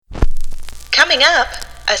Coming up,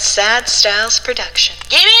 a Sad Styles production.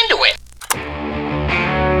 Get into it!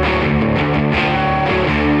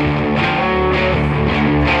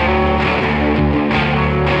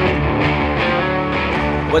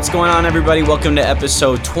 What's going on, everybody? Welcome to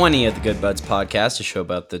episode 20 of the Good Buds podcast, a show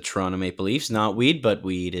about the Toronto Maple Leafs. Not weed, but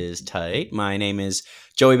weed is tight. My name is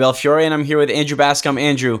Joey Belfiore, and I'm here with Andrew Bascom.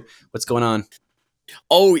 Andrew, what's going on?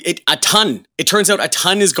 Oh, a ton. It turns out a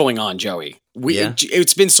ton is going on, Joey.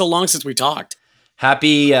 It's been so long since we talked.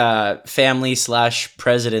 Happy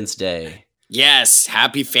family/President's Day. Yes,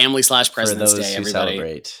 happy family/President's Day, everybody. For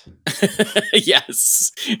those who celebrate.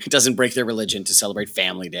 Yes, it doesn't break their religion to celebrate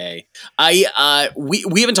Family Day. We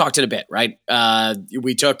haven't talked in a bit, right?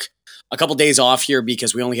 We took a couple days off here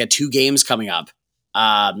because we only had 2 games coming up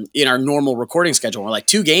in our normal recording schedule. We're like,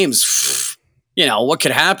 2 games, what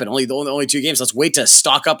could happen? Only 2 games. Let's wait to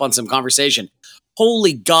stock up on some conversation.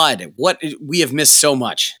 Holy God, what we have missed so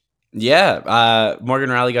much. Yeah, Morgan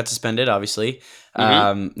Rielly got suspended, obviously.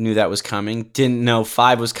 Knew that was coming. Didn't know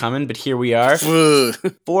 5 was coming, but here we are.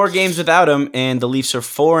 4 games without him, and the Leafs are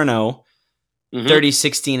 4-0,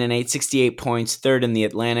 30-16-8, 68 points, third in the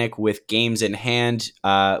Atlantic with games in hand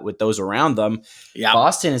with those around them. Yeah.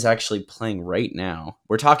 Boston is actually playing right now.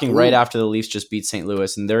 We're talking right after the Leafs just beat St.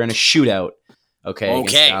 Louis, and they're in a shootout.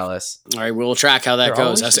 Against Dallas. All right, we'll track how that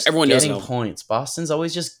goes. Everyone knows points. Boston's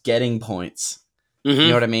always just getting points. Mm-hmm. You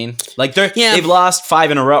know what I mean? Like they've lost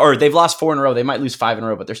 5 in a row, or they've lost 4 in a row. They might lose 5 in a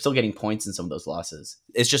row, but they're still getting points in some of those losses.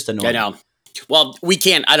 It's just annoying. I know. Well, we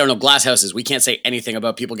can't. I don't know. Glass houses. We can't say anything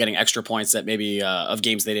about people getting extra points that maybe of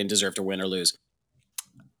games they didn't deserve to win or lose.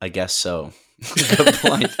 I guess so. Good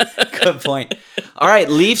point. Good point. All right,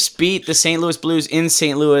 Leafs beat the St. Louis Blues in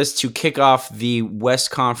St. Louis to kick off the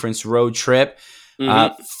West Conference road trip.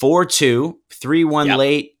 4-2, 3-1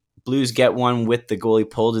 late. Blues get one with the goalie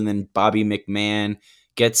pulled, and then Bobby McMahon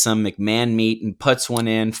gets some McMahon meat and puts one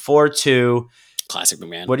in. 4-2. Classic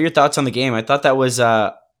McMahon. What are your thoughts on the game? I thought that was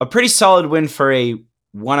a pretty solid win for a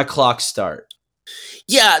 1 o'clock start.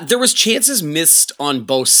 Yeah, there was chances missed on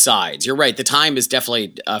both sides. You're right. The time is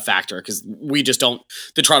definitely a factor because we just don't.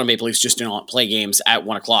 The Toronto Maple Leafs just do not play games at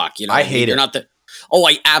 1 o'clock. I hate it.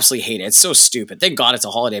 I absolutely hate it. It's so stupid. Thank God it's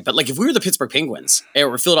a holiday. But like, if we were the Pittsburgh Penguins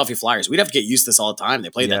or Philadelphia Flyers, we'd have to get used to this all the time. They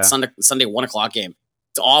play that Sunday 1 o'clock game.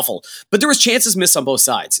 It's awful. But there was chances missed on both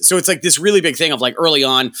sides. So it's like this really big thing of like early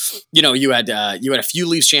on, you had a few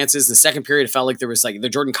Leafs chances. The second period, it felt like there was like the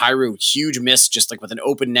Jordan Kyrou huge miss, just like with an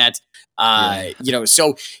open net.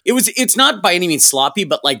 So it's not by any means sloppy,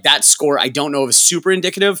 but like that score, I don't know if it's super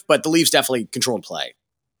indicative, but the Leafs definitely controlled play.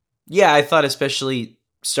 Yeah, I thought especially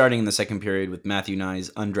starting in the second period with Matthew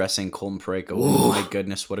Nyes undressing Colton Parayko. Oh my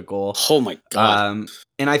goodness, what a goal. Oh my God.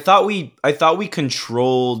 And I thought we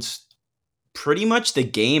controlled pretty much the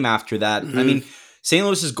game after that. I mean, St.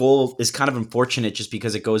 Louis's goal is kind of unfortunate just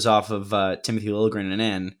because it goes off of Timothy Liljegren and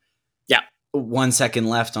in. Yeah. 1 second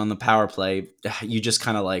left on the power play. You just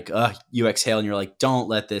kind of like, you exhale and you're like, don't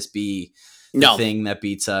let this be the thing that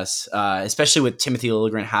beats us, especially with Timothy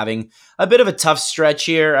Liljegren having a bit of a tough stretch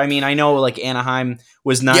here. I mean, I know like Anaheim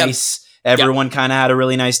was nice. Yep. Everyone kind of had a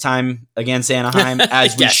really nice time against Anaheim,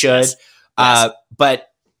 as we should. Yes. But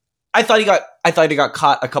I thought he got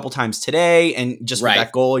caught a couple times today, and just with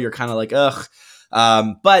that goal, you're kind of like, ugh.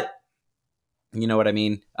 But you know what I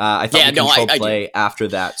mean? I thought we controlled play after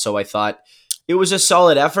that, so I thought it was a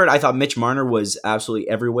solid effort. I thought Mitch Marner was absolutely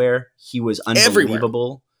everywhere. He was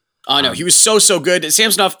unbelievable. Oh, no, he was so good.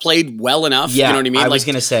 Samsonov played well enough. Yeah, you know what I mean? I was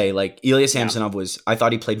going to say, like, Ilya Samsonov I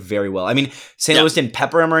thought he played very well. I mean, St. Louis didn't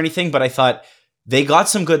pepper him or anything, but I thought they got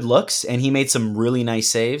some good looks, and he made some really nice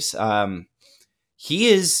saves. He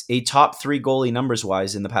is a top 3 goalie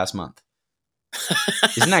numbers-wise in the past month.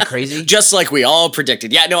 Isn't that crazy? Just like we all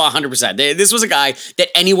predicted. Yeah, no, 100%. This was a guy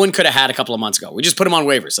that anyone could have had a couple of months ago. We just put him on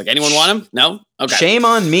waivers. Like, anyone want him? No? Okay. Shame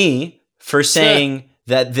on me for saying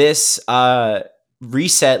that this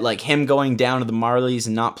reset, like him going down to the Marlies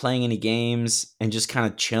and not playing any games and just kind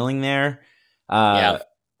of chilling there. I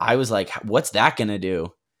was like, what's that going to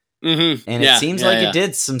do? And it seems like it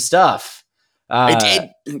did some stuff.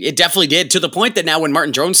 It definitely did, to the point that now when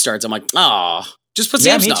Martin Jones starts, I'm like, just put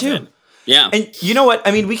Samsonov in. Yeah. And you know what?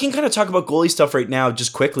 I mean, we can kind of talk about goalie stuff right now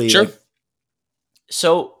just quickly. Sure.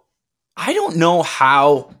 So I don't know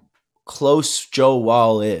how close Joe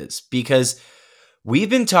Woll is, because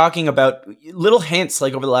we've been talking about little hints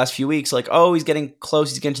like over the last few weeks, like, oh, he's getting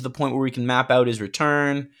close. He's getting to the point where we can map out his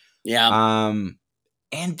return. Yeah.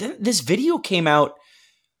 And then this video came out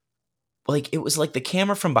like it was like the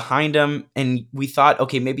camera from behind him, and we thought,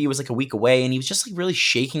 okay, maybe he was like a week away, and he was just like really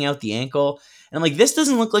shaking out the ankle. And I'm like, this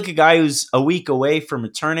doesn't look like a guy who's a week away from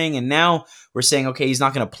returning. And now we're saying, okay, he's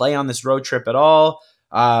not going to play on this road trip at all.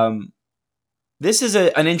 This is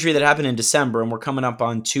an injury that happened in December, and we're coming up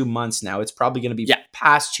on 2 months now. It's probably going to be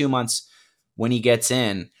past 2 months when he gets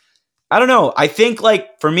in. I don't know. I think,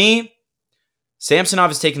 like, for me, Samsonov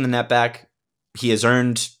has taken the net back. He has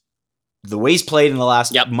earned the way he's played in the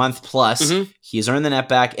last month plus. He has earned the net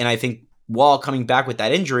back, and I think Wall coming back with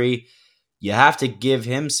that injury, you have to give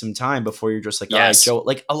him some time before you're just like, all right, Joe.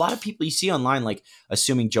 Like, a lot of people you see online, like,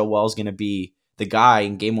 assuming Joe Wall's going to be the guy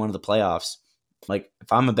in game one of the playoffs. Like,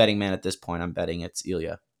 if I'm a betting man at this point, I'm betting it's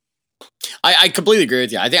Ilya. I completely agree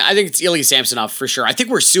with you. I think it's Ilya Samsonov for sure. I think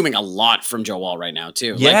we're assuming a lot from Joe Wall right now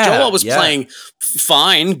too. Like Joe Wall was playing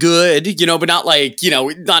fine, good, but not like,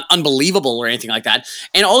 not unbelievable or anything like that.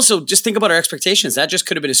 And also just think about our expectations. That just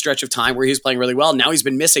could have been a stretch of time where he was playing really well. Now he's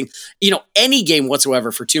been missing, any game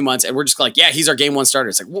whatsoever for 2 months. And we're just like, yeah, he's our game one starter.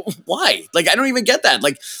 It's like, why? Like, I don't even get that.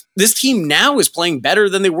 Like, this team now is playing better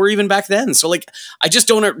than they were even back then. So like, I just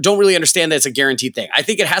don't really understand that it's a guaranteed thing. I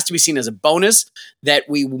think it has to be seen as a bonus that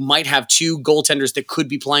we might have two goaltenders that could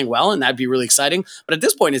be playing well, and that'd be really exciting. But at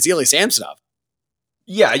this point, it's Ilya Samsonov.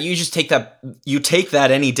 Yeah, you just take that. You take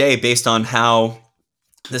that any day based on how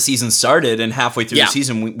the season started and halfway through the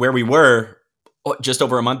season where we were just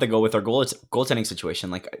over a month ago with our goaltending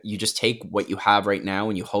situation. Like, you just take what you have right now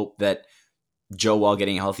and you hope that Joe Wall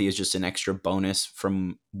getting healthy is just an extra bonus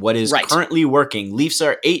from what is currently working. Leafs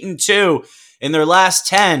are 8-2 in their last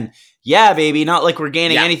 10. Yeah, baby. Not like we're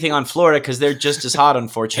gaining anything on Florida because they're just as hot,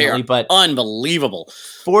 unfortunately. But unbelievable.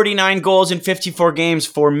 49 goals in 54 games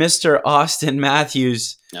for Mr. Auston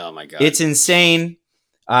Matthews. Oh, my God. It's insane.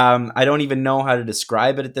 I don't even know how to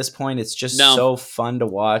describe it at this point. It's just so fun to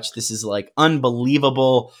watch. This is like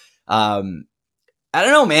unbelievable. I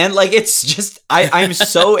don't know, man. Like, it's just, I'm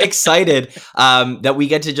so excited that we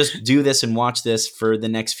get to just do this and watch this for the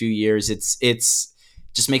next few years. It's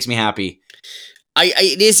just makes me happy.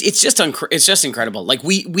 It's just incredible. Like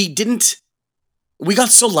we got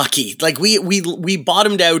so lucky. Like we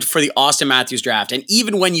bottomed out for the Auston Matthews draft. And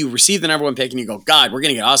even when you receive the number one pick and you go, God, we're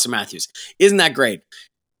going to get Auston Matthews. Isn't that great?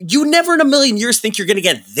 You never in a million years think you're going to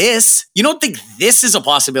get this. You don't think this is a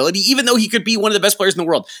possibility, even though he could be one of the best players in the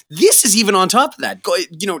world. This is even on top of that.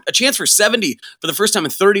 A chance for 70 for the first time in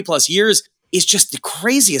 30 plus years is just the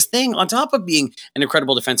craziest thing, on top of being an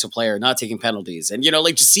incredible defensive player, not taking penalties, and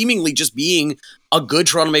just seemingly just being a good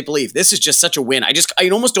Toronto Maple Leaf. This is just such a win. I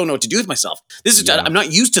almost don't know what to do with myself. I'm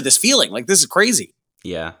not used to this feeling. Like, this is crazy.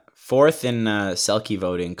 Yeah. Fourth in Selke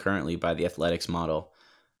voting currently by the Athletics model.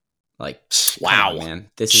 Like, wow, man.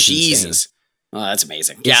 This is Jesus. Insane. Oh, that's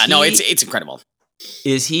amazing. It's incredible.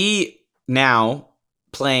 Is he now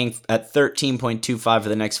playing at 13.25 for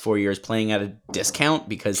the next 4 years, playing at a discount?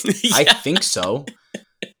 Because I think so.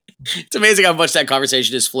 It's amazing how much that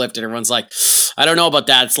conversation is flipped, and everyone's like, I don't know about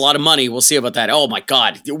that. It's a lot of money. We'll see about that. Oh my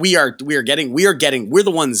God. We're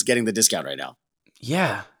the ones getting the discount right now.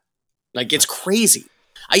 Yeah. Like, it's crazy.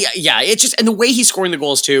 It's just, and the way he's scoring the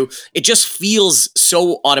goals too, it just feels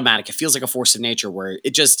so automatic. It feels like a force of nature where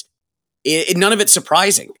none of it's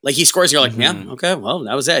surprising. Like, he scores, you're like, yeah, okay, well,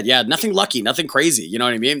 that was it. Yeah, nothing lucky, nothing crazy. You know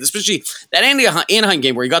what I mean? Especially that Anaheim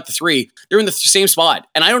game where he got the 3, they're in the same spot,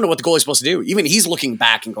 and I don't know what the goalie's supposed to do. Even he's looking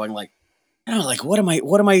back and going like, I don't know, like, what am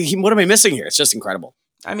I missing here? It's just incredible.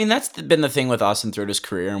 I mean, that's been the thing with Austin throughout his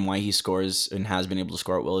career, and why he scores and has been able to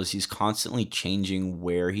score at will, is he's constantly changing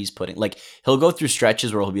where he's putting. Like, he'll go through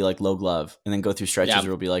stretches where he'll be like low glove, and then go through stretches where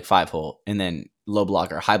he'll be like 5-hole, and then low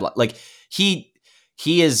block or high block. Like, he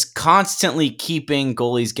is constantly keeping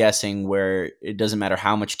goalies guessing, where it doesn't matter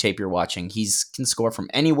how much tape you're watching. He can score from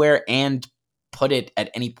anywhere and put it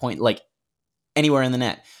at any point, like anywhere in the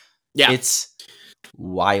net. Yeah, it's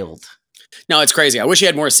wild. No, it's crazy. I wish he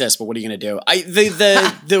had more assists, but what are you going to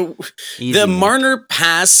do? The Marner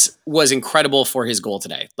pass was incredible for his goal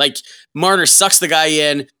today. Like, Marner sucks the guy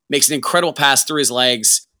in, makes an incredible pass through his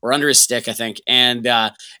legs or under his stick, I think. And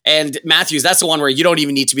Matthews, that's the one where you don't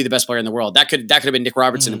even need to be the best player in the world. That could have been Nick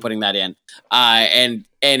Robertson in putting that in. And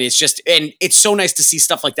it's so nice to see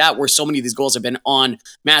stuff like that, where so many of these goals have been on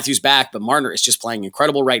Matthews' back, but Marner is just playing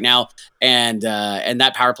incredible right now. And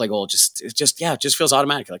that power play goal just feels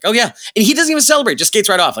automatic. Like, oh yeah. And he doesn't even celebrate, just skates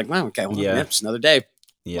right off. Like, wow, okay, well, yeah, just another day.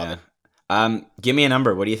 Yeah. Give me a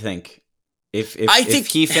number. What do you think? If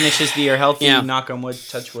he finishes the year healthy, knock on wood,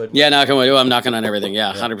 touch wood. Yeah, knock on wood. Oh, I'm knocking on everything.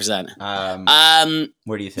 Yeah, 100%.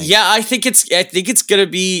 Where do you think? Yeah, I think it's gonna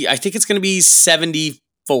be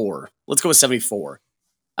 74. Let's go with 74.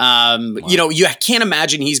 You know, you can't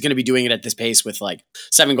imagine he's going to be doing it at this pace with like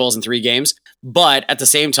 7 goals in 3 games. But at the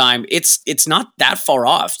same time, it's not that far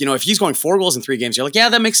off. You know, if he's going 4 goals in 3 games, you're like, yeah,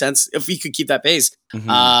 that makes sense. If he could keep that pace.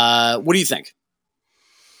 What do you think?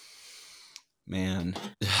 Man,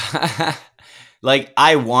 like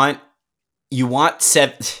you want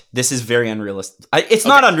this is very unrealistic. It's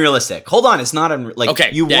not unrealistic. Hold on. It's not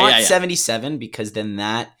you want 77 because then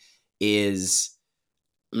that is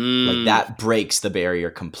like that breaks the barrier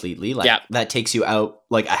completely. Like that takes you out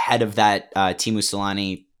like ahead of that Teemu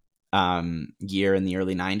Selanne year in the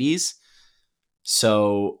early 90s.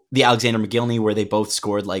 So the Alexander McGillney where they both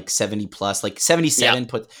scored like 70 plus, like 77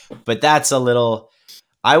 but that's a little,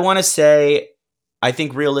 I want to say, I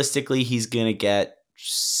think realistically he's going to get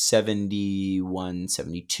 71,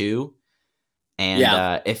 72.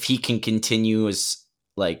 And if he can continue as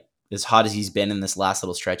hot as he's been in this last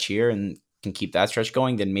little stretch here and can keep that stretch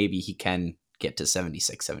going, then maybe he can get to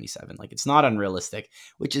 76, 77. Like it's not unrealistic,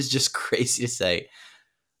 which is just crazy to say.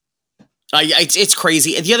 It's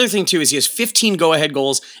crazy. And the other thing too is he has 15 go-ahead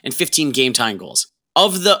goals and 15 game-tying goals.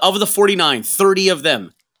 Of the 49, 30 of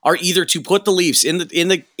them are either to put the Leafs in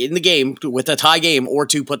the game with a tie game or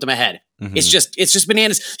to put them ahead. It's just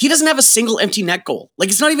bananas. He doesn't have a single empty net goal. Like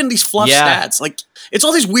it's not even these fluff stats. Like it's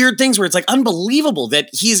all these weird things where it's like unbelievable that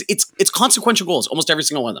it's consequential goals, almost every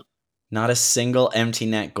single one of them. Not a single empty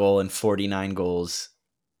net goal and 49 goals,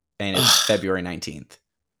 and it's February 19th.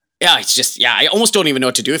 Yeah, it's just I almost don't even know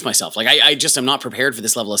what to do with myself. Like I just am not prepared for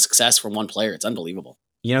this level of success from one player. It's unbelievable.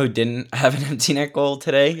 You know who didn't have an empty net goal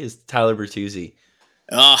today is Tyler Bertuzzi.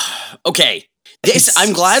 Okay.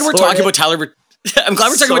 I'm glad we're talking about Tyler. I'm glad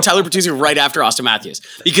we're talking about Tyler Bertuzzi right after Auston Matthews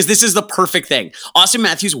because this is the perfect thing. Auston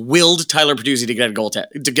Matthews willed Tyler Bertuzzi to get a goal.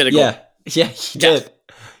 Yeah, he did.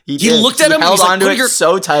 He looked at him and held he's onto like, it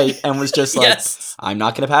so tight and was just like, Yes. I'm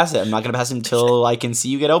not going to pass it. I'm not going to pass it until I can see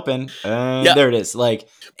you get open. There it is. Like,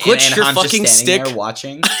 put your I'm fucking just stick there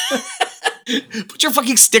watching. Put your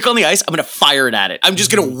fucking stick on the ice. I'm going to fire it at it. I'm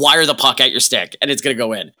just going to wire the puck at your stick and it's going to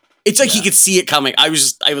go in. It's like he could see it coming. I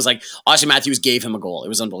was like, Auston Matthews gave him a goal. It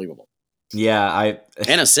was unbelievable. Yeah,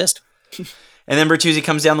 and assist. And then Bertuzzi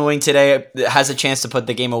comes down the wing today, has a chance to put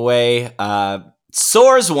the game away.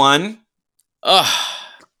 Soars one.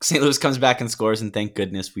 St. Louis comes back and scores, and thank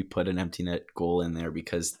goodness we put an empty net goal in there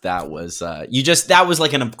because that was that was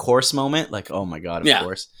like an of course moment. Like, oh my god, of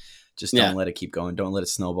course. Just don't let it keep going. Don't let it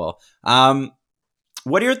snowball.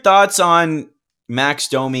 What are your thoughts on Max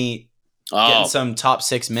Domi getting some top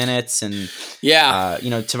 6 minutes? And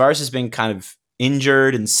Tavares has been kind of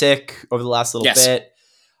injured and sick over the last little bit.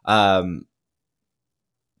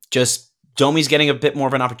 Just Domi's getting a bit more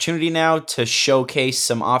of an opportunity now to showcase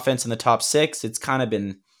some offense in the top 6. It's kind of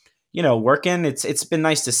been, working. It's been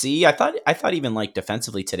nice to see. I thought even like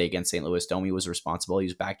defensively today against St. Louis, Domi was responsible. He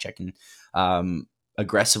was back checking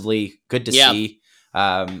aggressively. Good to see.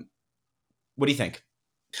 What do you think?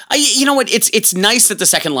 You know what? It's nice that the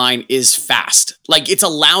second line is fast. Like it's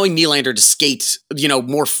allowing Nylander to skate,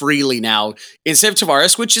 more freely now instead of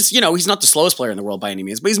Tavares, which is, he's not the slowest player in the world by any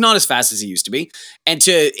means, but he's not as fast as he used to be. And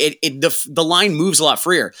the line moves a lot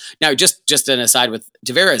freer. Now, just an aside with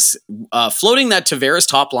Tavares, floating that Tavares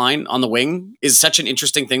top line on the wing is such an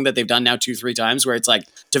interesting thing that they've done now 2-3 times where it's like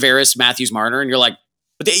Tavares, Matthews, Marner, and you're like,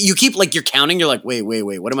 but you keep like you're counting. You're like, wait,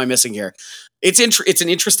 what am I missing here? It's an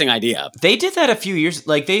interesting idea. They did that a few years.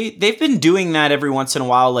 Like they've been doing that every once in a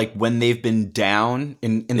while. Like when they've been down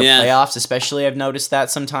in the playoffs, especially. I've noticed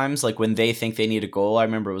that sometimes. Like when they think they need a goal. I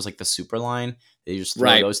remember it was like the super line. They just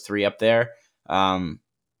throw those 3 up there.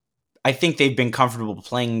 I think they've been comfortable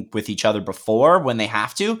playing with each other before when they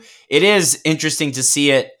have to. It is interesting to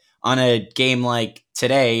see it on a game like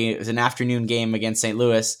today. It was an afternoon game against St.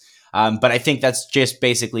 Louis. But I think that's just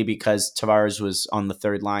basically because Tavares was on the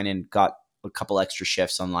third line and got a couple extra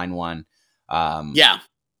shifts on line 1.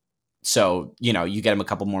 So, you get him a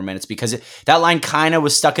couple more minutes because that line kind of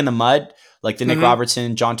was stuck in the mud, like the Nick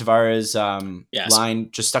Robertson, John Tavares line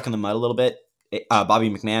just stuck in the mud a little bit, Bobby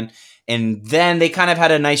McMahon. And then they kind of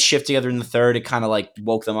had a nice shift together in the third. It kind of like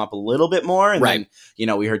woke them up a little bit more. And then,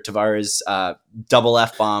 we heard Tavares double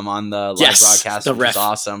F-bomb on the live broadcast, which was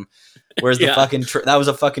awesome. Where's the fucking trip? That was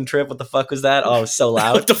a fucking trip. What the fuck was that? Oh, it was so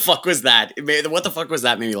loud. What the fuck was that? What the fuck was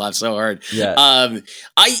that? Made me laugh so hard. Yeah.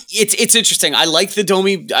 It's interesting. I like the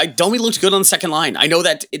Domi. Domi looked good on the second line. I know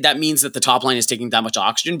that means that the top line is taking that much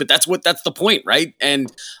oxygen, but that's the point, right?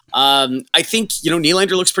 And I think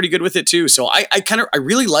Nylander looks pretty good with it too. So I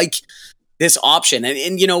really like this option.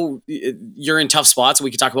 And you're in tough spots.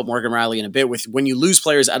 We could talk about Morgan Rielly in a bit. With when you lose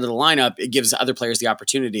players out of the lineup, it gives other players the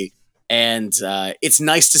opportunity. And it's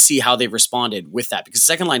nice to see how they've responded with that because the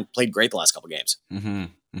second line played great the last couple games.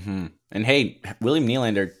 Mm-hmm. Mm-hmm. And hey, William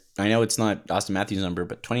Nylander, I know it's not Auston Matthews' number,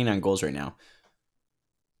 but 29 goals right now.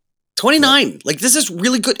 29. Like, this is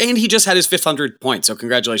really good. And he just had his 500 point. So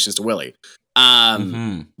congratulations to Willie.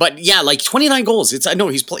 But yeah, like 29 goals. I know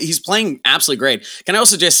he's playing absolutely great. Can I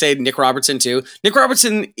also just say Nick Robertson too? Nick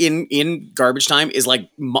Robertson in garbage time is like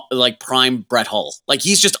prime Brett Hull. Like,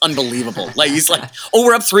 he's just unbelievable. Like, he's like, oh,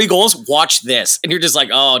 we're up 3 goals. Watch this. And you're just like,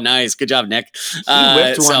 oh, nice. Good job, Nick. He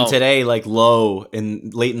whipped one today, like low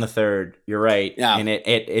and late in the third. You're right. Yeah. And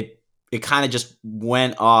it kind of just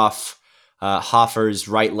went off Hoffer's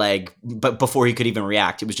right leg, but before he could even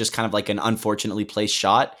react, it was just kind of like an unfortunately placed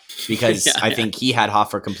shot because I think he had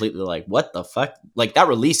Hoffer completely like, what the fuck? Like, that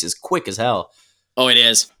release is quick as hell. Oh, it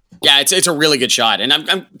is. Yeah, it's a really good shot, and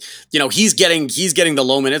I'm he's getting the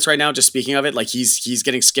low minutes right now. Just speaking of it, like he's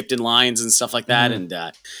getting skipped in lines and stuff like that,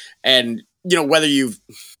 and whether you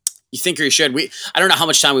think or you should. I don't know how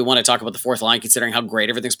much time we want to talk about the fourth line, considering how great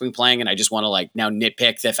everything's been playing. And I just want to like now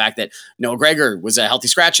nitpick the fact that Noah Gregor was a healthy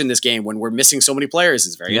scratch in this game when we're missing so many players.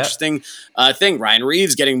 It's a very interesting thing. Ryan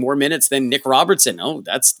Reeves getting more minutes than Nick Robertson. Oh,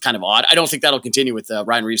 that's kind of odd. I don't think that'll continue with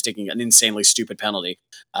Ryan Reeves taking an insanely stupid penalty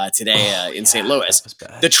today in St. Louis.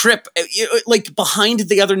 The trip, like behind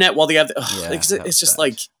the other net while the other, it's just bad.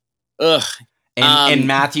 Like, ugh. And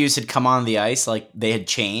Matthews had come on the ice, like they had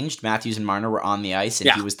changed. Matthews and Marner were on the ice, and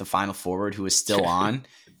he was the final forward who was still on.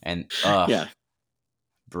 And brutal.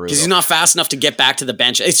 Because he's not fast enough to get back to the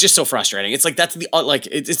bench. It's just so frustrating. It's like that's the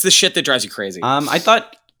it's the shit that drives you crazy. I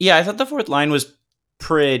thought the fourth line was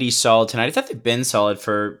pretty solid tonight. I thought they've been solid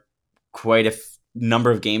for quite a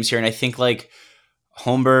number of games here, and I think like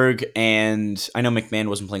Holmberg and I know McMahon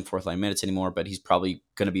wasn't playing fourth line minutes anymore, but he's probably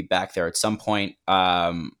going to be back there at some point.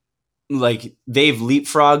 Like they've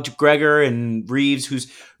leapfrogged Gregor and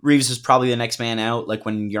Reeves, Reeves is probably the next man out. Like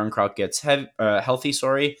when Yarncroc gets healthy,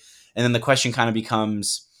 and then the question kind of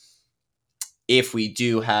becomes, if we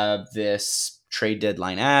do have this trade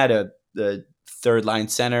deadline the third line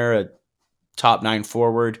center, a top 9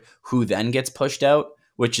 forward, who then gets pushed out,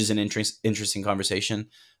 which is an interesting conversation.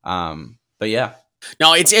 But yeah.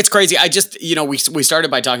 No, it's crazy. I just, we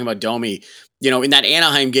started by talking about Domi. In that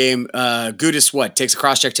Anaheim game, Gudas takes a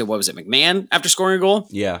cross check to McMahon after scoring a goal?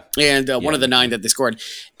 Yeah. And one of the 9 that they scored.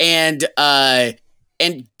 And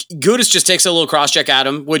Gudas just takes a little cross check at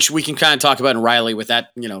him, which we can kind of talk about in Riley with that,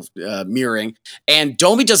 mirroring. And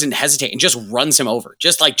Domi doesn't hesitate and just runs him over.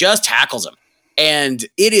 Just tackles him. And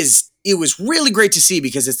it was really great to see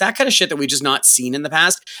because it's that kind of shit that we've just not seen in the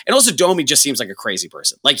past. And also Domi just seems like a crazy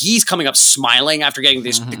person. Like he's coming up smiling after getting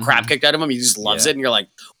the crap kicked out of him. He just loves it. And you're like,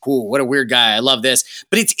 ooh, what a weird guy. I love this.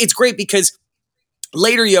 But it's great because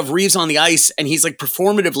later you have Reeves on the ice and he's like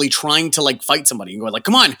performatively trying to like fight somebody and going like,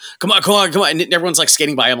 come on. And everyone's like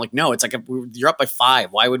skating by. I'm like, no, it's like, you're up by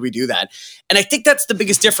 5. Why would we do that? And I think that's the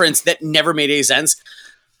biggest difference that never made any sense.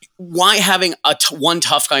 Why having one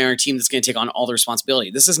tough guy on our team that's going to take on all the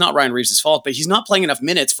responsibility? This is not Ryan Reeves' fault, but he's not playing enough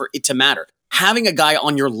minutes for it to matter. Having a guy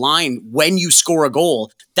on your line when you score a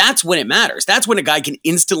goal, that's when it matters. That's when a guy can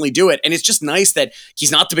instantly do it. And it's just nice that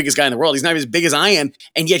he's not the biggest guy in the world. He's not as big as I am.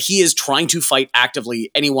 And yet he is trying to fight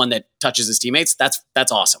actively anyone that touches his teammates. That's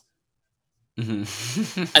awesome.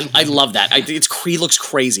 I love that. He looks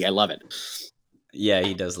crazy. I love it. Yeah,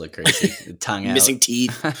 he does look crazy. Tongue out. Missing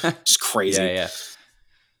teeth. Just crazy. Yeah.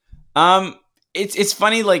 It's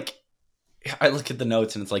funny, like I look at the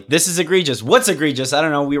notes and it's like, this is egregious. What's egregious? I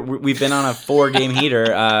don't know. We've been on a 4-game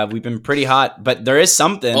heater. We've been pretty hot, but there is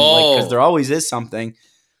something, because there always is something.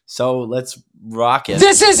 So let's rock it.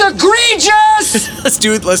 This is egregious. Let's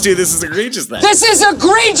do This is egregious then. This is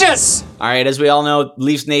egregious. All right, as we all know,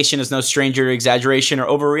 Leafs Nation is no stranger to exaggeration or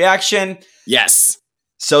overreaction. Yes.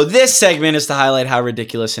 So this segment is to highlight how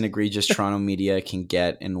ridiculous and egregious Toronto media can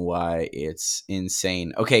get and why it's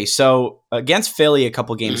insane. Okay, so against Philly a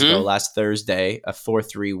couple games ago, last Thursday, a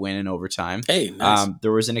 4-3 win in overtime. Hey, nice.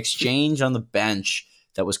 There was an exchange on the bench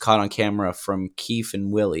that was caught on camera from Keefe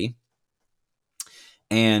and Willie.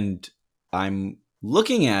 And I'm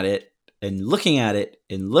looking at it and looking at it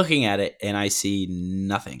and looking at it, and I see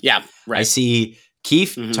nothing. Yeah, right. I see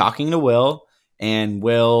Keefe talking to Will and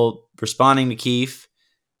Will responding to Keefe.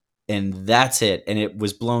 And that's it. And it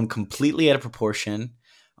was blown completely out of proportion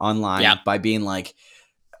online by being like,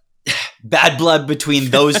 bad blood between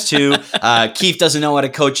those two. Keefe doesn't know how to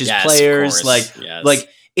coach his players. Like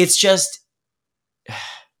it's just,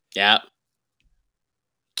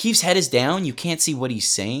 Keefe's head is down. You can't see what he's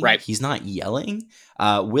saying. Right. He's not yelling.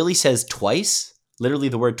 Willie says twice, literally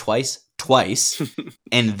the word twice,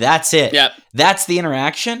 and that's it. Yep. That's the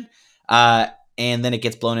interaction. and then it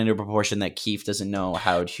gets blown into proportion that Keefe doesn't know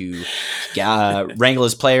how to wrangle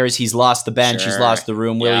his players. He's lost the bench. He's lost the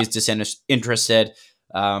room. Willie's disinterested.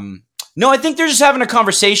 No, I think they're just having a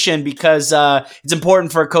conversation because it's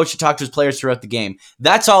important for a coach to talk to his players throughout the game.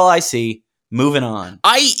 That's all I see. Moving on.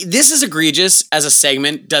 This is egregious as a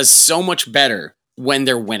segment, does so much better when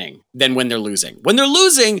they're winning than when they're losing. When they're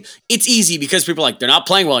losing, it's easy because people are like, they're not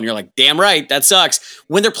playing well. And you're like, damn right, that sucks.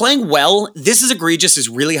 When they're playing well, this is egregious is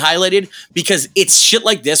really highlighted because it's shit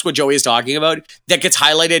like this, what Joey is talking about, that gets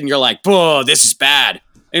highlighted and you're like, oh, this is bad.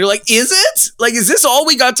 And you're like, is it? Like, is this all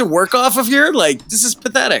we got to work off of here? Like, this is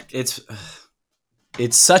pathetic. It's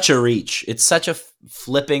such a reach. It's such a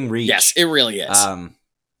flipping reach. Yes, it really is.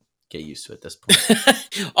 Get used to it at this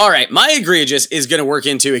point. All right, my egregious is going to work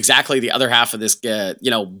into exactly the other half of this,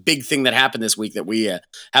 big thing that happened this week that we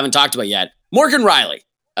haven't talked about yet. Morgan Riley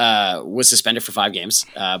was suspended for 5 games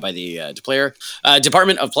by the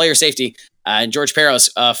Department of Player Safety and George Peros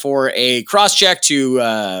for a cross-check to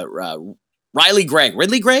Ridley Gregg.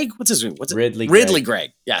 What's his name? Ridley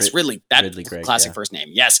Gregg. Yes, Ridley. That Ridley Gregg, classic first name.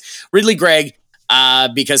 Yes, Ridley Gregg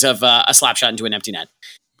because of a slap shot into an empty net.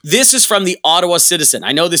 This is from the Ottawa Citizen.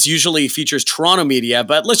 I know this usually features Toronto media,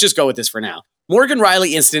 but let's just go with this for now. Morgan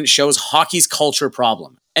Riley incident shows hockey's culture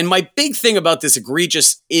problem. And my big thing about this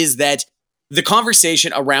egregious is that the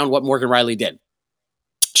conversation around what Morgan Riley did.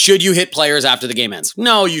 Should you hit players after the game ends?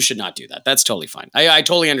 No, you should not do that. That's totally fine. I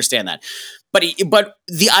totally understand that. But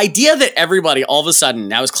the idea that everybody all of a sudden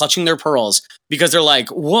now is clutching their pearls because they're like,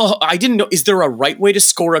 whoa, I didn't know. Is there a right way to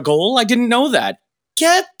score a goal? I didn't know that.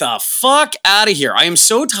 Get the fuck out of here. I am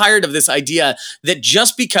so tired of this idea that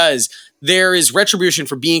just because there is retribution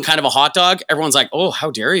for being kind of a hot dog, everyone's like, oh, how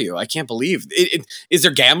dare you? I can't believe. Is there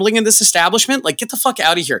gambling in this establishment? Like, get the fuck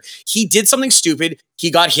out of here. He did something stupid. He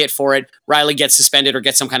got hit for it. Riley gets suspended or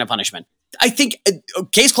gets some kind of punishment. I think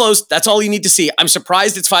case closed. That's all you need to see. I'm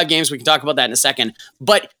surprised it's 5 games. We can talk about that in a second.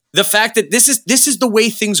 But the fact that this is the way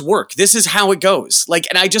things work. This is how it goes. Like,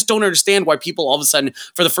 and I just don't understand why people all of a sudden,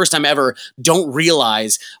 for the first time ever, don't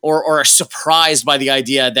realize or are surprised by the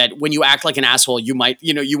idea that when you act like an asshole, you might,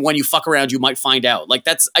 when you fuck around, you might find out. Like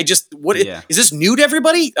is this new to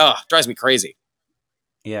everybody? Oh, drives me crazy.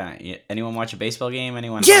 Yeah. Anyone watch a baseball game?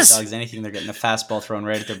 Anyone yes. hot dogs? Anything? They're getting a fastball thrown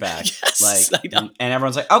right at their back. Yes, and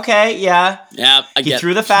everyone's like, okay, yeah. Yeah. He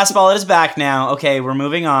threw the fastball at his back now. Okay, we're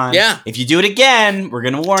moving on. Yeah. If you do it again, we're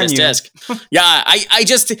going to warn you. Yeah. I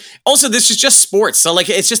just, also, this is just sports. So like,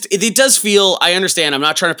 it does feel, I understand. I'm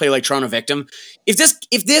not trying to play like Toronto victim. If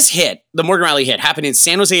this hit, the Morgan Riley hit happened in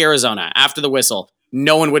San Jose, Arizona after the whistle,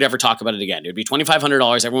 no one would ever talk about it again. It would be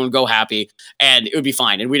 $2,500. Everyone would go happy and it would be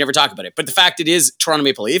fine. And we'd never talk about it. But the fact it is Toronto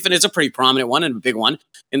Maple Leaf and it's a pretty prominent one and a big one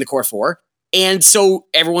in the core 4. And so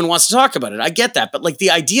everyone wants to talk about it. I get that. But like the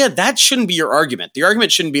idea, that shouldn't be your argument. The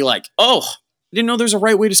argument shouldn't be like, oh, I didn't know there's a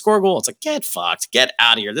right way to score a goal. It's like, get fucked. Get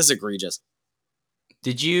out of here. This is egregious.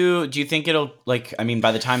 Do you think it'll by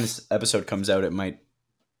the time this episode comes out, it might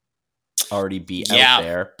already be out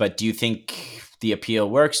there. But do you think the appeal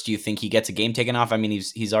works? Do you think he gets a game taken off? I mean,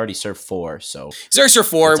 he's already served 4, so he's already served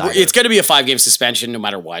 4. It's going to be a 5-game suspension no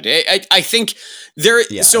matter what. I think there.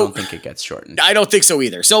 Yeah, so I don't think it gets shortened. I don't think so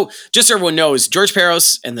either. So just so everyone knows, George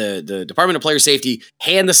Peros and the Department of Player Safety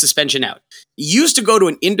hand the suspension out. You used to go to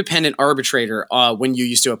an independent arbitrator when you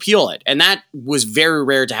used to appeal it, and that was very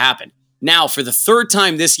rare to happen. Now, for the 3rd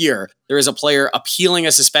time this year, there is a player appealing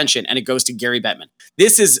a suspension, and it goes to Gary Bettman.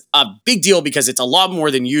 This is a big deal because it's a lot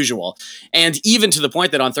more than usual. And even to the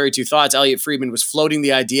point that on 32 Thoughts, Elliot Friedman was floating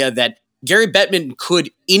the idea that Gary Bettman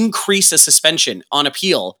could increase a suspension on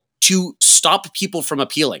appeal to stop people from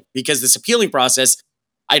appealing, because this appealing process,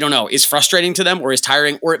 I don't know, is frustrating to them or is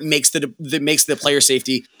tiring, or it makes the player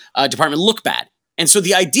safety department look bad. And so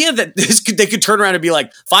the idea that they could turn around and be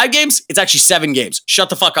like, 5 games, it's actually 7 games.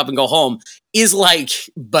 Shut the fuck up and go home is like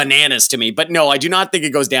bananas to me. But no, I do not think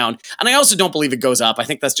it goes down. And I also don't believe it goes up. I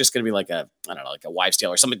think that's just going to be like a wives'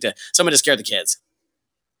 tale or something to scare the kids.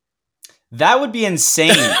 That would be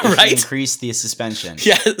insane if right? you increase the suspension.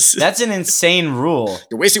 Yes. That's an insane rule.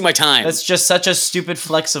 You're wasting my time. That's just such a stupid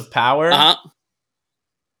flex of power. Uh-huh.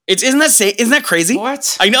 Isn't that crazy?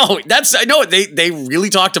 What? I know. They really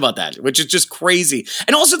talked about that, which is just crazy.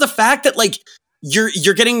 And also the fact that like you're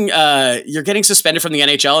getting suspended from the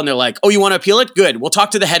NHL and they're like, "Oh, you want to appeal it? Good. We'll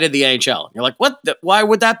talk to the head of the NHL." And you're like, "What? Why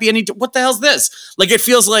would that be what the hell's this?" Like it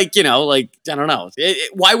feels like, I don't know.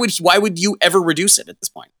 Why would you ever reduce it at this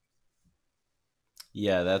point?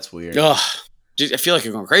 Yeah, that's weird. Ugh. I feel like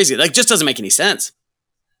you're going crazy. Like just doesn't make any sense.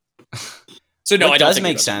 So no, what I don't does think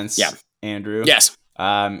make sense. Yeah. Andrew. Yes.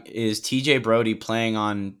 Is TJ Brody playing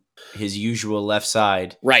on his usual left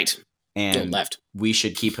side? Right. and we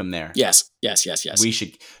should keep him there. Yes. We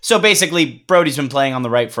should. So basically, Brody's been playing on the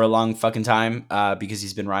right for a long fucking time because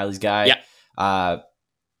he's been Riley's guy. Yeah.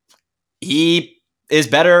 He is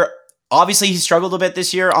better. Obviously, he struggled a bit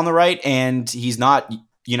this year on the right, and he's not,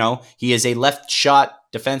 he is a left shot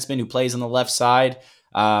defenseman who plays on the left side.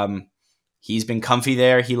 He's been comfy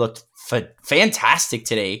there. He looked fantastic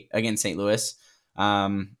today against St. Louis.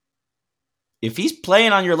 If he's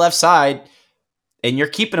playing on your left side and you're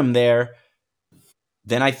keeping him there,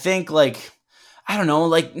 then I think, I don't know,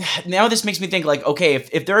 now this makes me think, okay,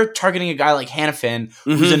 if they're targeting a guy like Hanifin,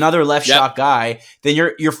 who's another left shot guy, then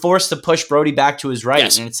you're forced to push Brody back to his right.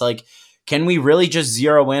 Yes. And it's can we really just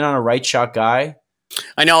zero in on a right shot guy?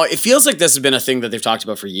 I know. It feels like this has been a thing that they've talked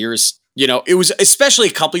about for years. It was especially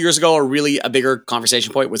a couple years ago, a bigger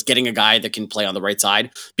conversation point was getting a guy that can play on the right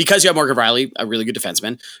side because you have Morgan Riley, a really good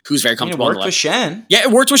defenseman who's very comfortable on the left. It worked with Shen. Yeah,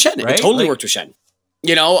 it worked with Shen. Right? It totally worked with Shen.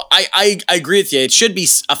 I agree with you. It should be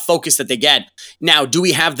a focus that they get. Now, do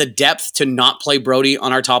we have the depth to not play Brody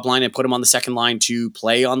on our top line and put him on the second line to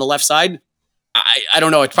play on the left side? I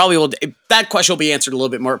don't know. It probably will. That question will be answered a little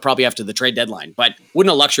bit more probably after the trade deadline. But what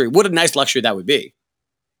a nice luxury that would be.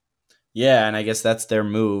 Yeah, and I guess that's their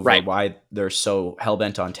move, right? Or why they're so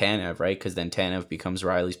hell-bent on Tanev, right? Because then Tanev becomes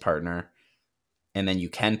Riley's partner, and then you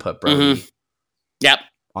can put Brody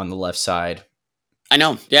on the left side. I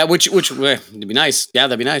know. Yeah, which would be nice. Yeah,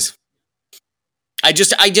 that'd be nice.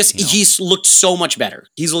 He's looked so much better.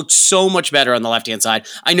 He's looked so much better on the left-hand side.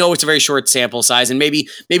 I know it's a very short sample size, and maybe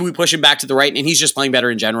we push him back to the right, and he's just playing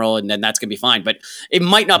better in general, and then that's going to be fine. But it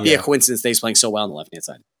might not be a coincidence that he's playing so well on the left-hand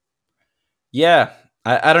side. Yeah.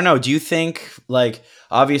 I don't know. Do you think,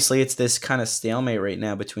 obviously it's this kind of stalemate right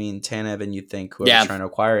now between Tanev and you think whoever's trying to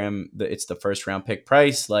acquire him, it's the first round pick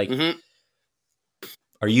price. Are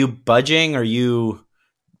you budging? Are you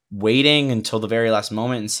waiting until the very last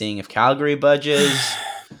moment and seeing if Calgary budges?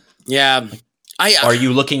 Yeah. Are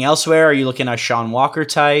you looking elsewhere? Are you looking at Sean Walker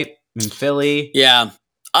type in Philly? Yeah.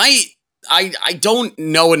 I don't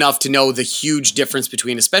know enough to know the huge difference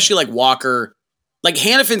between, especially Walker.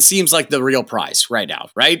 Hanifin seems like the real prize right now,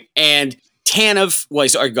 right? And Tanev,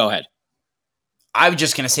 go ahead. I was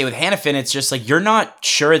just going to say with Hanifin, it's just you're not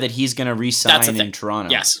sure that he's going to re-sign in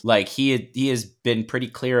Toronto. Yes. He has been pretty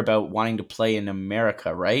clear about wanting to play in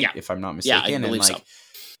America, right? Yeah. If I'm not mistaken. Yeah, I believe so.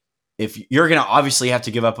 If you're going to obviously have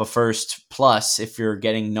to give up a first plus if you're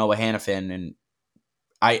getting Noah Hanifin,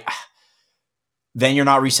 and then you're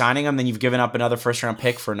not re-signing him, then you've given up another first-round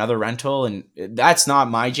pick for another rental, and that's not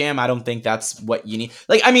my jam. I don't think that's what you need.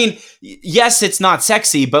 Yes, it's not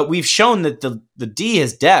sexy, but we've shown that the D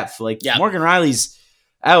has depth. Morgan Riley's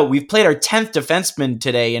out. We've played our 10th defenseman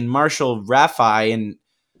today in Marshall Raffi, and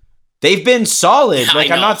they've been solid. I'm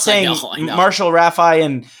not saying Marshall Raffi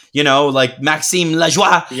and, Maxime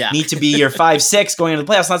Lajoie need to be your 5-6 going into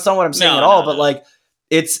the playoffs. That's not what I'm saying at all, but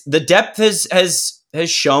it's the depth has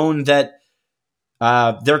shown that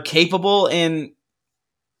they're capable, and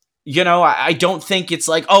I don't think it's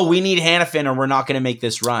we need Hanifin or we're not going to make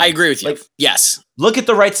this run. I agree with you. Yes. Look at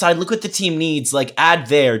the right side. Look what the team needs. Add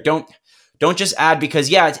there. Don't just add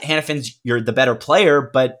because Hanifin's you're the better player,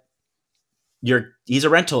 but he's a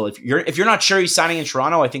rental. If you're not sure he's signing in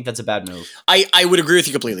Toronto, I think that's a bad move. I would agree with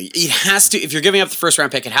you completely. It has to, if you're giving up the first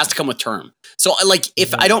round pick, it has to come with term. So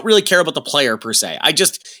if I don't really care about the player per se,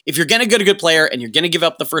 if you're going to get a good player and you're going to give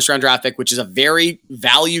up the first round draft pick, which is a very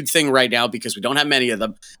valued thing right now because we don't have many of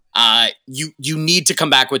them, you need to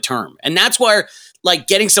come back with term. And that's where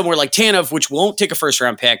getting somewhere like Tanev, which won't take a first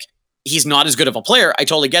round pick, he's not as good of a player. I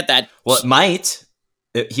totally get that. Well, it might.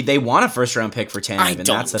 They want a first round pick for Tanev, and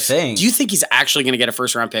that's the thing. Do you think he's actually going to get a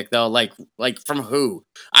first round pick though? From who?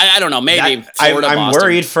 I don't know. Maybe Florida, I'm Boston.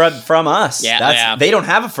 worried from us. Yeah, they don't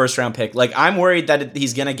have a first round pick. I'm worried that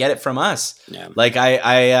he's going to get it from us. Yeah.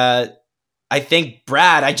 I think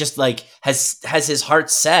Brad, has his heart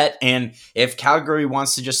set, and if Calgary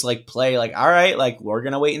wants to just play, all right, we're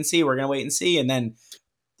gonna wait and see, and then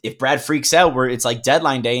if Brad freaks out where it's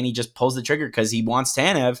deadline day and he just pulls the trigger because he wants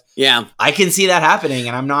Tanev, I can see that happening,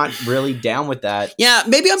 and I'm not really down with that. Yeah,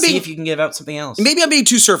 maybe see if you can give out something else. Maybe I'm being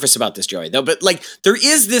too surface about this, Joey, though. But there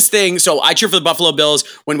is this thing. So I cheer for the Buffalo Bills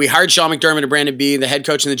when we hired Sean McDermott and Brandon Beane, the head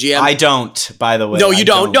coach and the GM. I don't, by the way. No, you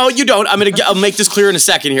don't. No, you don't. I'll make this clear in a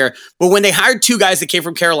second here. But when they hired two guys that came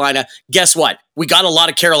from Carolina, guess what? We got a lot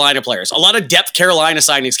of Carolina players. A lot of depth Carolina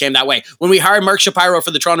signings came that way. When we hired Mark Shapiro for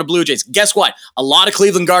the Toronto Blue Jays, guess what? A lot of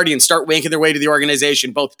Cleveland Guardians start making their way to the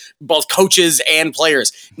organization, both coaches and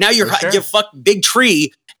players. Now you fuck Big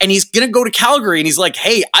Tree, and he's going to go to Calgary, and he's like,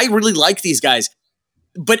 hey, I really like these guys.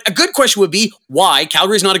 But a good question would be why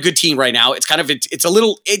Calgary's not a good team right now. It's kind of it's a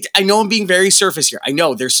little. I know I'm being very surface here. I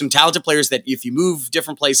know there's some talented players that if you move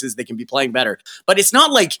different places, they can be playing better. But it's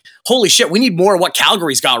not like holy shit, we need more of what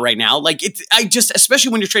Calgary's got right now. Like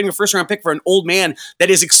especially when you're trading a first round pick for an old man that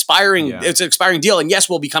is expiring. Yeah. It's an expiring deal, and yes,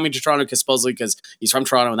 we'll be coming to Toronto because he's from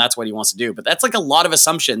Toronto and that's what he wants to do. But that's like a lot of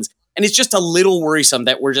assumptions, and it's just a little worrisome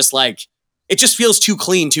that we're just like it just feels too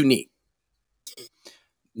clean, too neat.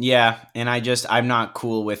 Yeah, and I'm not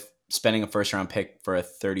cool with spending a first round pick for a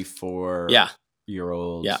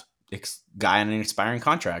 34-year-old guy on an expiring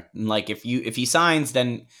contract. And like if he signs,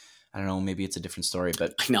 then I don't know, maybe it's a different story.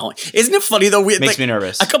 But I know, isn't it funny though? Makes me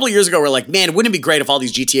nervous. A couple of years ago, we're like, man, wouldn't it be great if all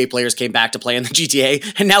these GTA players came back to play in the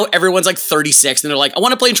GTA? And now everyone's like 36, and they're like, I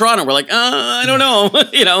want to play in Toronto. We're like, I don't know,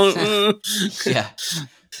 Yeah.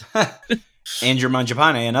 Andrew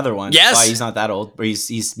Mangiapane, another one. Yes. Well, he's not that old, but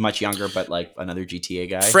he's much younger, but like another GTA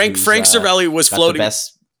guy. Frank Cervelli was floating. The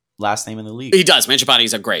best last name in the league. He does. Mangiapane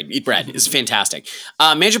is a great. Eat bread is fantastic.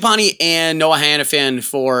 Mangiapane and Noah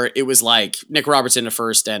Hanifin it was like Nick Robertson at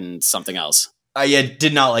first and something else. Yeah,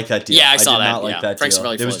 did not like that deal. Yeah, I saw that. Did not like that Frank deal.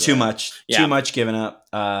 Cervelli There was too much. Yeah. Too much given up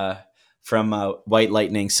from White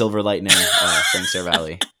Lightning, Silver Lightning, Frank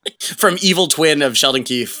Cervelli. From evil twin of Sheldon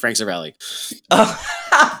Keefe, Frank Cervelli.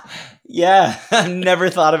 Yeah, I've never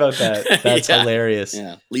thought about that. That's hilarious.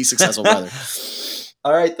 Yeah, least successful brother.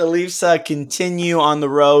 All right, the Leafs continue on the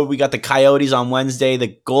road. We got the Coyotes on Wednesday,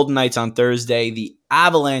 the Golden Knights on Thursday, the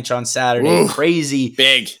Avalanche on Saturday. Ooh, crazy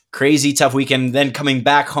tough weekend. Then coming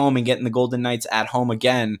back home and getting the Golden Knights at home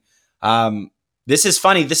again. This is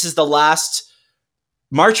funny. This is the last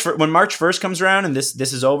March when March 1st comes around and this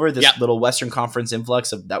is over. This little Western Conference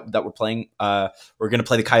influx of that we're playing. We're going to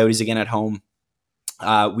play the Coyotes again at home.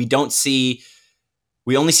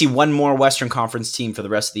 We only see one more Western Conference team for the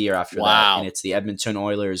rest of the year after that, and it's the Edmonton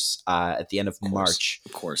Oilers at the end of March.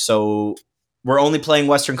 Of course. So we're only playing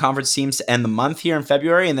Western Conference teams to end the month here in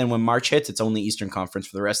February, and then when March hits, it's only Eastern Conference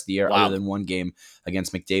for the rest of the year, other than one game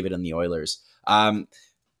against McDavid and the Oilers.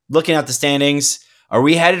 Looking at the standings, are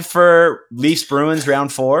we headed for Leafs Bruins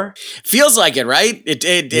round 4? Feels like it, right?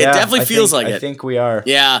 It definitely feels like it. I think we are.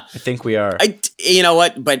 Yeah. I think we are. You know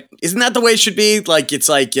what? But isn't that the way it should be? Like, it's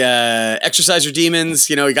like exercise your demons.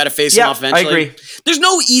 You know, you got to face them off eventually. I agree. There's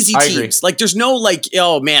no easy teams. Like, there's no like,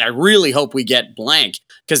 oh man, I really hope we get blank.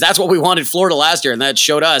 Because that's what we wanted Florida last year, and that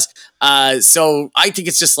showed us. So I think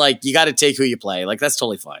it's just like, you got to take who you play. Like, that's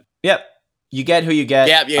totally fine. Yep. You get who you get.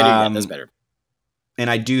 Yeah, that's better. And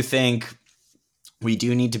I do think we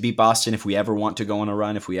do need to beat Boston if we ever want to go on a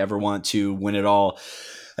run, if we ever want to win it all.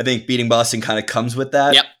 I think beating Boston kind of comes with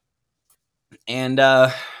that. Yep. And,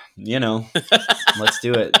 let's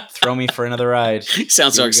do it. Throw me for another ride.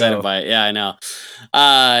 Sounds so excited by it. Yeah, I know.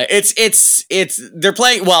 They're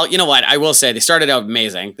playing, well, you know what? I will say they started out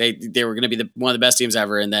amazing. They were going to be one of the best teams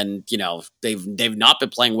ever. And then, they've not been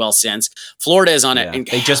playing well since. Florida is on it. And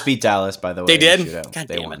they just beat Dallas, by the way. They did? God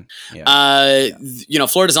damn won. Yeah.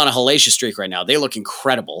 Florida's on a hellacious streak right now. They look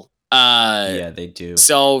incredible. Yeah, they do.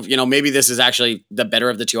 So, maybe this is actually the better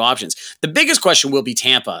of the two options. The biggest question will be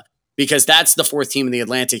Tampa, because that's the fourth team in the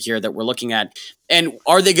Atlantic here that we're looking at. And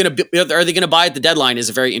are they going to buy at the deadline is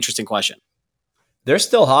a very interesting question. They're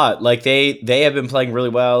still hot. Like they have been playing really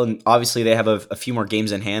well, and obviously they have a few more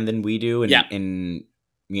games in hand than we do. And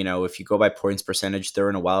if you go by points percentage, they're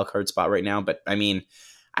in a wild card spot right now. But I mean,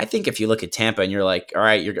 I think if you look at Tampa and you're like, all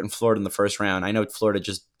right, you're getting Florida in the first round. I know Florida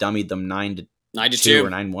just dummied them 9-2 or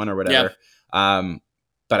 9-1 or whatever. Yeah.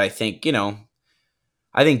 But I think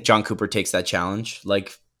John Cooper takes that challenge.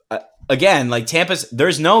 Like. Again, like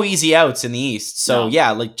there's no easy outs in the East. So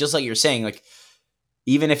yeah, like just like you're saying, like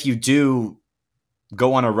even if you do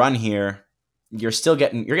go on a run here, you're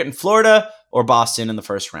getting Florida or Boston in the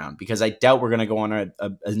first round, because I doubt we're going to go on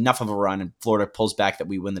enough of a run and Florida pulls back that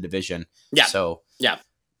we win the division. Yeah. So yeah,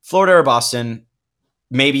 Florida or Boston,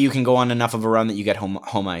 maybe you can go on enough of a run that you get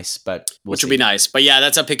home ice, but which would be nice. But yeah,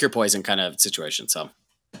 that's a pick your poison kind of situation. So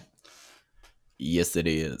yes, it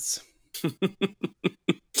is.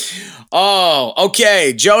 Oh,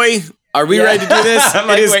 okay. Joey, are we ready to do this?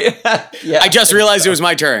 I just realized it was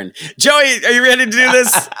my turn. Joey, are you ready to do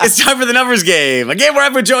this? It's time for the numbers game. A game where I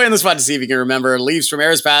put Joey on the spot to see if he can remember Leafs from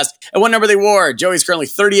eras past and what number they wore. Joey's currently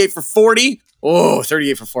 38 for 40. Oh,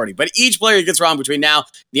 38 for 40. But each player he gets wrong between now and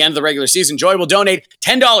the end of the regular season, Joey will donate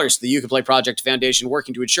 $10 to the You Can Play Project Foundation,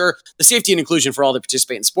 working to ensure the safety and inclusion for all that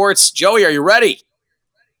participate in sports. Joey, are you ready?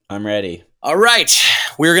 I'm ready. All right.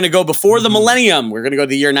 We're going to go before the millennium. We're going to go to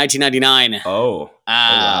the year 1999. Oh.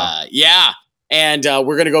 Wow. Yeah. And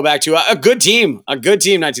we're going to go back to a good team,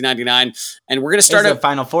 1999. And we're going to start a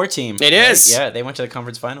Final Four team. It is. Yeah, they went to the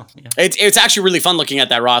conference final. Yeah. It's actually really fun looking at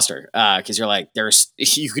that roster because you're like,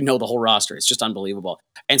 you can know the whole roster. It's just unbelievable.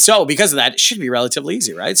 And so because of that, it should be relatively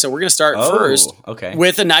easy, right? So we're going to start first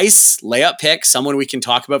with a nice layup pick, someone we can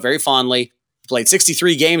talk about very fondly. Played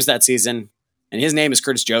 63 games that season, and his name is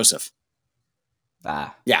Curtis Joseph.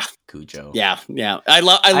 Yeah, Cujo. Yeah. I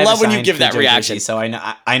love when you give that reaction. Jersey, so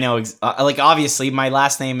I know. Like obviously, my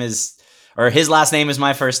last name is, or his last name is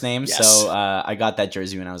my first name. Yes. So I got that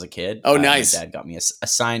jersey when I was a kid. Oh, nice. My dad got me a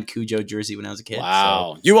signed Cujo jersey when I was a kid.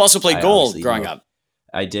 Wow. So you also played goal growing up.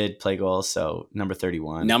 I did play goal, so number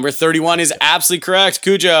 31. Number 31 is absolutely correct,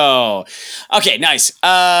 Cujo. Okay, nice.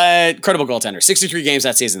 Incredible goaltender. 63 games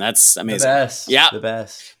that season. That's amazing. The best. Yeah. The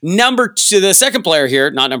best. Number 2, the second player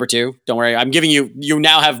here, not number 2. Don't worry. I'm giving you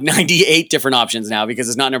now have 98 different options now because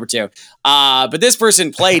it's not number 2. But this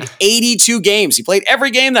person played 82 games. He played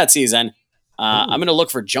every game that season. I'm going to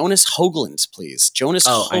look for Jonas Hoagland, please.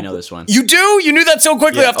 I know this one. You do? You knew that so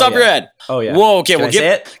quickly off the top of your head. Oh, yeah. Whoa, okay. Well,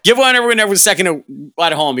 give everyone a second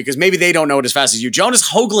at home because maybe they don't know it as fast as you. Jonas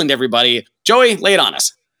Hoagland, everybody. Joey, lay it on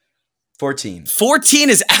us. 14.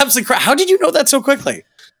 14 is absolutely correct. How did you know that so quickly?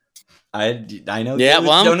 I know. Yeah,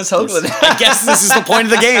 well, Jonas Hoagland. I guess this is the point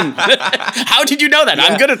of the game. How did you know that? Yeah.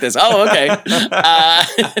 I'm good at this. Oh, okay.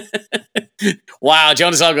 Wow,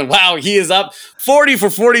 Jonas Hoagland. Wow, he is up 40 for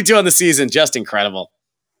 42 on the season. Just incredible.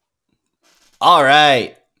 All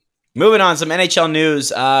right, moving on. Some NHL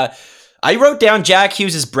news. I wrote down Jack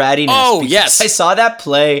Hughes' brattiness. Oh, yes. I saw that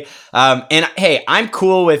play. And hey, I'm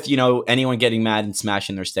cool with anyone getting mad and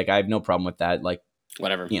smashing their stick. I have no problem with that. Like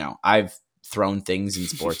whatever. I've thrown things in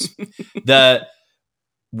sports.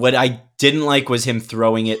 What I didn't like was him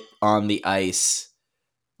throwing it on the ice,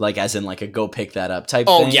 like as in like a go pick that up type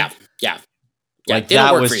thing. Oh, yeah. Like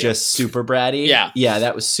that was just super bratty. Yeah,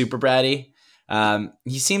 that was super bratty.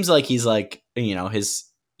 He seems like he's like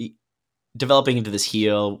developing into this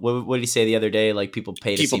heel. What did he say the other day? Like people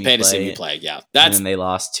pay to see me play. Yeah, and then they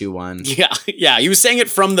lost 2-1. Yeah. He was saying it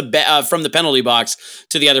from the penalty box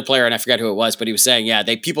to the other player, and I forgot who it was, but he was saying,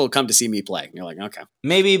 people come to see me play. And you're like, okay,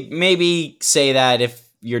 maybe say that if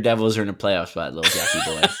your Devils are in a playoff spot, little Jackie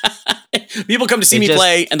boy. People come to see me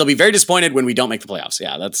play, and they'll be very disappointed when we don't make the playoffs.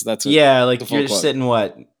 Yeah, that's like you're sitting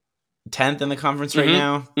 10th in the conference right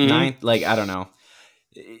now, 9th. Like I don't know.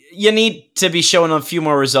 You need to be showing a few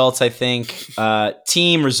more results, I think,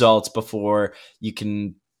 team results before you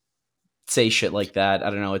can say shit like that. I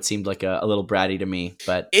don't know. It seemed like a little bratty to me,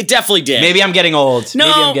 but it definitely did. Maybe I'm getting old. No,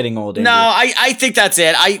 maybe I'm getting old. No, I think that's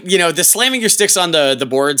it. The slamming your sticks on the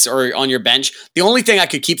boards or on your bench. The only thing I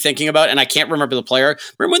could keep thinking about, and I can't remember the player.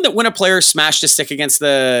 Remember when a player smashed a stick against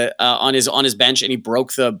the on his bench and he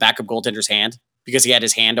broke the backup goaltender's hand because he had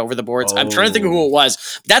his hand over the boards. I'm trying to think of who it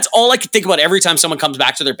was. That's all I could think about every time someone comes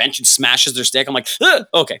back to their bench and smashes their stick. I'm like,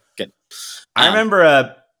 okay, good. I remember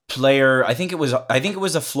a player. I think it was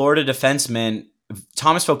a Florida defenseman.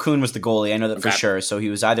 Thomas Falcoon was the goalie. I know that for sure. So he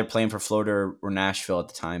was either playing for Florida or Nashville at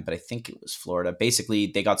the time, but I think it was Florida. Basically,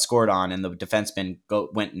 they got scored on, and the defenseman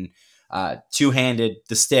went and two-handed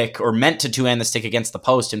the stick, or meant to two-hand the stick against the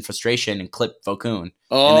post in frustration and clipped Falcoon in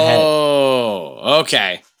the head. Oh,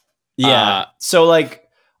 okay. Yeah. So, like,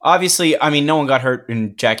 obviously, I mean, no one got hurt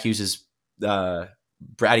in Jack Hughes'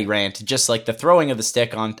 bratty rant. Just like the throwing of the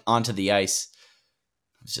stick onto the ice.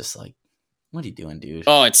 It was just like, what are you doing, dude?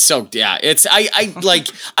 Oh, it's so It's I'm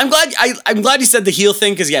glad you said the heel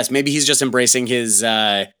thing because yes, maybe he's just embracing his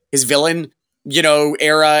villain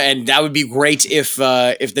era, and that would be great if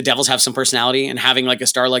the Devils have some personality and having like a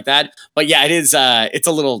star like that. But yeah, it is it's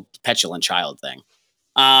a little petulant child thing.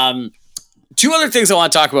 Two other things I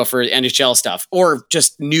want to talk about for NHL stuff or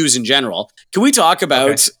just news in general. Can we talk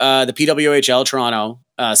about the PWHL Toronto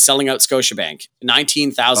selling out Scotiabank?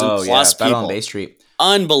 19,000 plus people. Battle on Bay Street.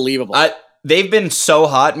 Unbelievable. They've been so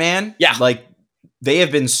hot, man. Yeah. Like, they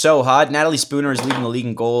have been so hot. Natalie Spooner is leading the league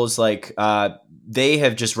in goals. Like, they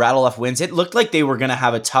have just rattled off wins. It looked like they were going to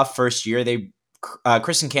have a tough first year.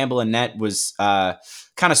 Kristen Campbell and net was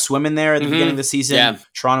kind of swimming there at the beginning of the season. Yeah.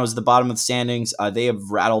 Toronto was at the bottom of the standings. They have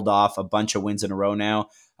rattled off a bunch of wins in a row now,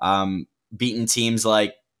 beating teams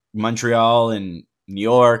like Montreal and New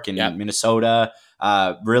York and Minnesota.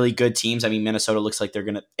 Really good teams. I mean, Minnesota looks like they're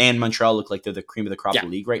going to, and Montreal look like they're the cream of the crop of the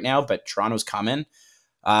league right now, but Toronto's coming.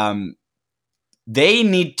 they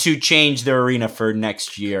need to change their arena for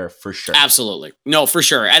next year for sure. Absolutely. No, for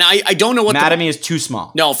sure. And I don't know what Mattamy is too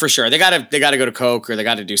small. No, for sure. They gotta go to Coke, or they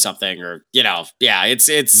gotta do something, or but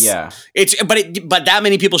that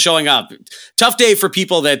many people showing up. Tough day for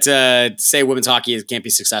people that say women's hockey can't be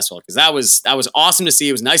successful, because that was awesome to see.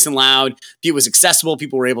 It was nice and loud. It was accessible.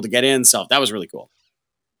 People were able to get in. So that was really cool.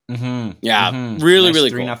 Mm-hmm. Yeah, mm-hmm. Really, nice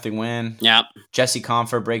really 3-0 cool. win. Yeah. Jesse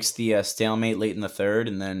Confer breaks the stalemate late in the third,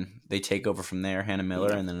 and then they take over from there. Hannah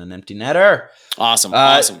Miller, and then an empty netter. Awesome.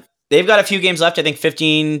 Awesome. They've got a few games left. I think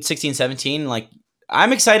 15, 16, 17. Like,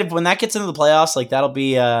 I'm excited when that gets into the playoffs. Like, that'll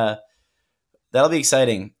be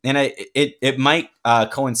exciting, and it might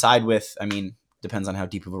coincide with. I mean, depends on how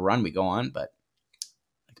deep of a run we go on, but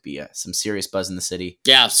it could be some serious buzz in the city.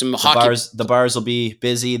 Yeah, some hockey. The bars will be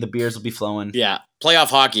busy. The beers will be flowing. Yeah, playoff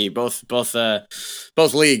hockey, both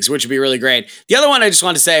leagues, which would be really great. The other one I just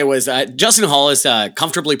wanted to say was Justin Hall has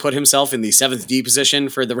comfortably put himself in the 7th D position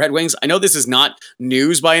for the Red Wings. I know this is not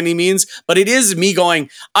news by any means, but it is me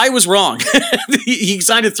going, I was wrong. He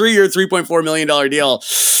signed a 3-year, $3.4 million deal.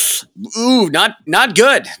 Ooh, not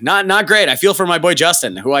good. Not great. I feel for my boy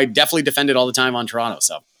Justin, who I definitely defended all the time on Toronto.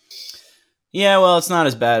 So. Yeah, well, it's not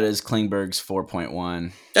as bad as Klingberg's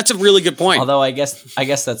 4.1. That's a really good point. Although I guess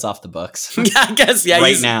that's off the books. Yeah, I guess.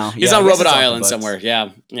 Yeah, he's on Robot Island somewhere. Yeah.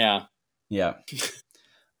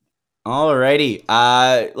 Alrighty.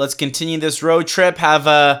 Let's continue this road trip. Have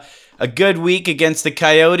a good week against the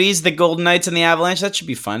Coyotes, the Golden Knights, and the Avalanche. That should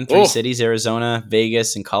be fun. 3 cities: Arizona,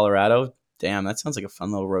 Vegas, and Colorado. Damn, that sounds like a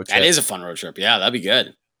fun little road trip. That is a fun road trip. Yeah, that'd be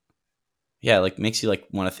good. Yeah, like makes you like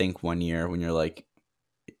want to think one year when you're like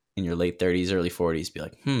in your late 30s, early 40s, be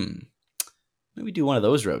like, maybe do one of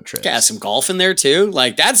those road trips. Yeah, some golf in there too.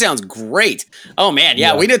 Like, that sounds great. Oh man,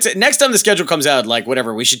 yeah. We need to, next time the schedule comes out, like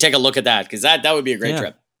whatever, we should take a look at that, because that would be a great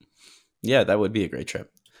trip. Yeah, that would be a great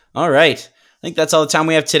trip. All right. I think that's all the time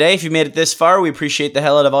we have today. If you made it this far, we appreciate the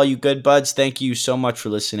hell out of all you good buds. Thank you so much for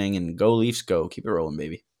listening, and go Leafs go. Keep it rolling,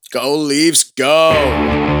 baby. Go Leafs go.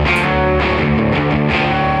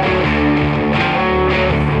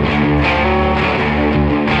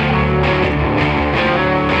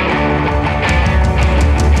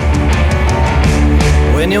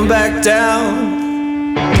 When you're back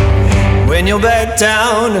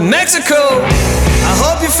down in Mexico, I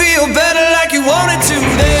hope you feel better like you wanted to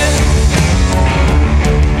then.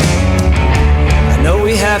 I know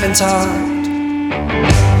we haven't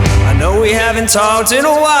talked in a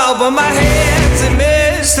while, but my hands have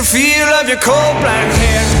missed the feel of your cold black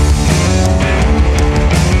hair.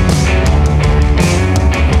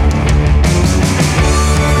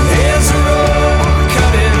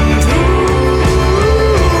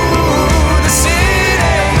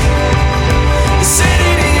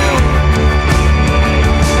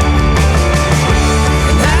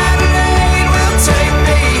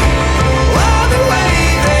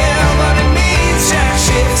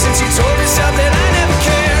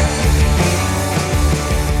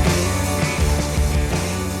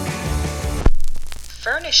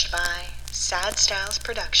 Furnished by Sad Styles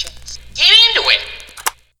Productions. Get into it!